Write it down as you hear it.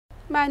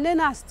My name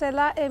is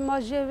Stella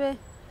Emojevwe.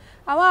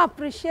 I want to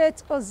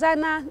appreciate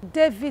Hosanna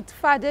David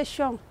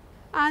Foundation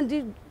and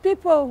the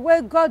people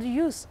where God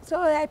used to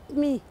help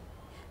me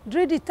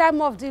during the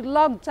time of the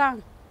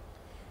lockdown,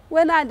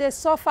 when I dey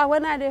suffer,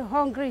 when I dey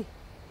hungry.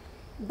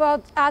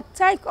 But I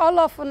thank all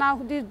of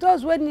you,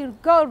 those when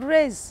God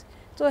raised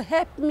to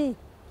help me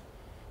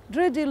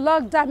during the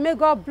lockdown. May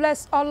God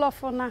bless all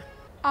of you.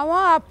 I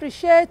want to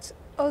appreciate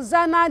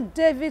Hosanna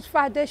David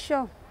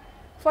Foundation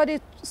for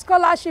the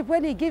scholarship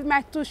when he give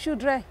my 2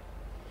 children.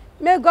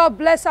 May God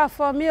bless her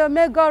for me, or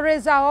may God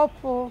raise her up.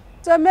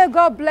 So may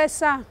God bless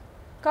her,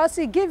 because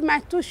he give my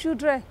 2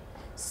 children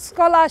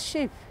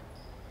scholarship.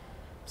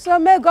 So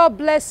may God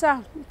bless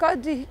her, because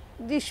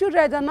the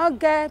children do not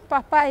get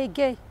papa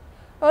again.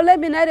 Only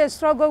me now they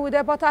struggle with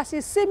them, but as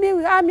you see me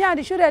and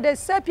the children, they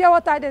say pure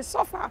water, they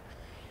suffer.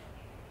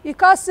 You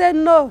can't say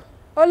no.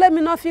 Only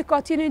me not feel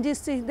continue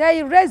this thing. Then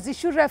he raised the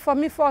children for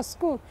me for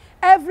school.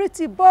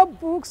 Everything, both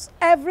books,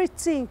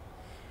 everything.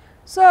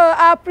 So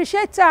I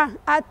appreciate her.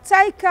 I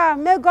thank her.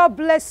 May God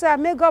bless her.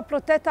 May God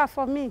protect her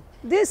for me.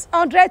 This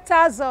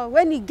 100,000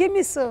 when he give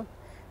me so.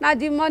 Now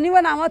the money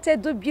when I want to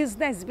do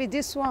business be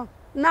this one.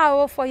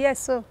 Now for years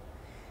so.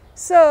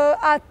 So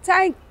I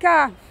thank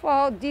her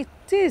for the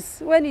things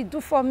when he do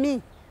for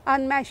me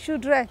and my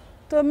children,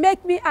 to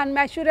make me and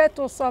my children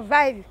to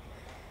survive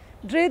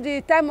during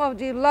the time of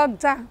the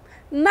lockdown.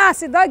 Now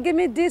she don't give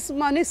me this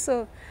money,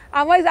 so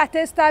I want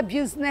to start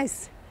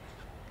business.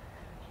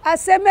 I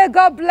say, may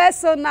God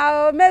bless her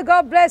now. May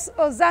God bless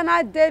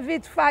Hosanna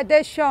David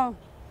Foundation.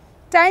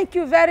 Thank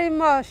you very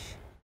much.